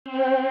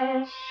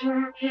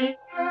For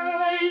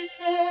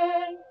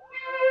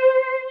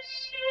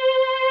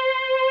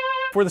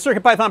the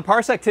CircuitPython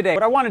Parsec today,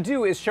 what I want to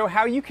do is show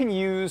how you can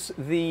use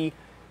the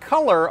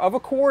color of a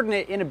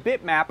coordinate in a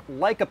bitmap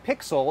like a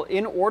pixel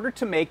in order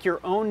to make your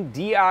own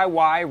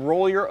DIY,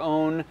 roll your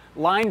own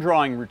line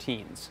drawing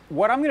routines.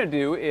 What I'm going to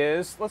do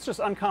is, let's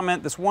just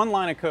uncomment this one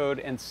line of code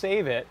and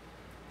save it.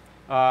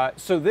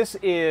 So this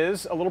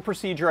is a little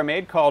procedure I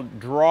made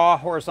called draw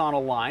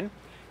horizontal line.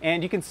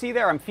 And you can see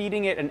there I'm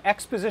feeding it an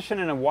X position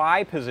and a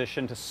Y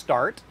position to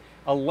start,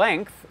 a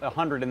length,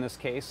 100 in this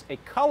case, a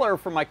color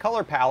from my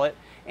color palette,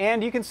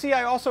 and you can see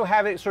I also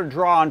have it sort of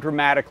drawn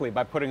dramatically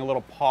by putting a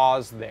little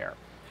pause there.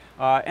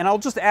 And I'll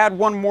just add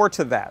one more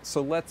to that.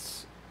 So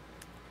let's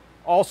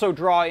also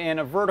draw in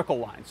a vertical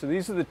line. So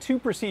these are the two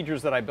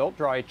procedures that I built,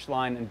 draw H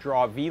line and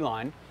draw V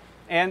line.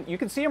 And you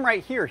can see them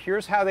right here.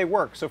 Here's how they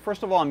work. So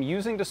first of all, I'm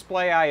using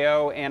display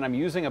IO and I'm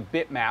using a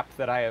bitmap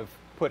that I have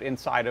put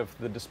inside of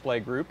the display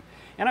group.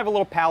 And I have a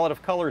little palette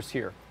of colors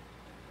here.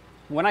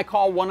 When I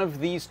call one of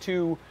these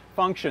two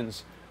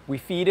functions, we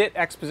feed it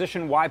X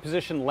position, Y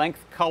position,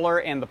 length, color,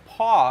 and the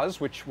pause,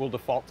 which will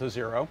default to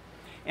 0.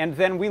 And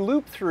then we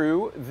loop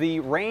through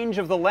the range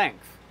of the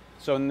length.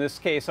 So in this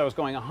case, I was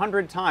going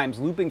 100 times,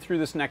 looping through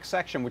this next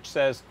section, which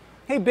says,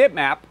 hey,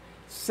 bitmap,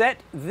 set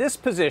this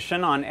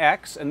position on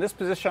X and this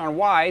position on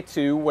Y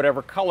to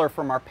whatever color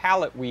from our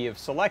palette we have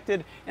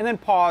selected, and then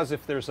pause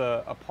if there's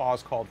a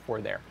pause called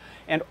for there.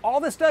 And all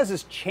this does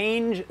is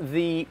change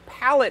the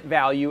palette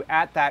value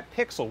at that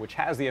pixel, which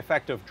has the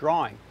effect of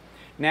drawing.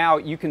 Now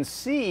you can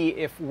see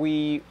if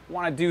we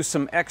want to do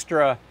some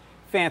extra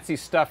fancy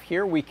stuff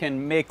here, we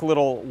can make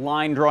little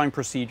line drawing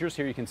procedures.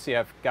 Here you can see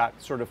I've got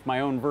sort of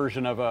my own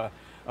version of a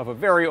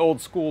very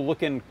old school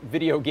looking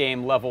video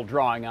game level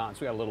drawing on.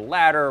 So we got a little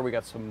ladder, we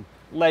got some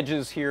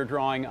ledges here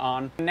drawing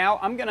on. Now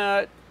I'm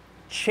gonna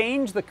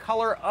change the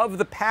color of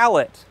the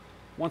palette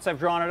once I've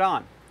drawn it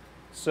on.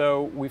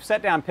 So we've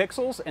set down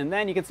pixels, and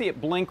then you can see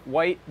it blink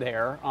white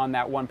there on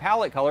that one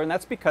palette color, and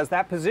that's because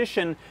that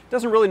position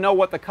doesn't really know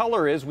what the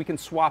color is. We can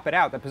swap it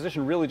out. That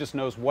position really just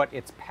knows what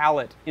its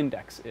palette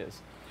index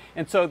is.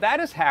 And so that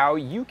is how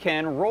you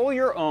can roll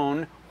your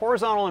own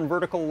horizontal and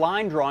vertical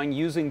line drawing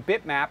using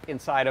bitmap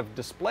inside of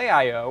display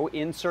IO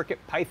in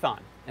CircuitPython.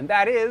 And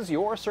that is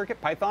your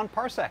CircuitPython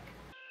Parsec.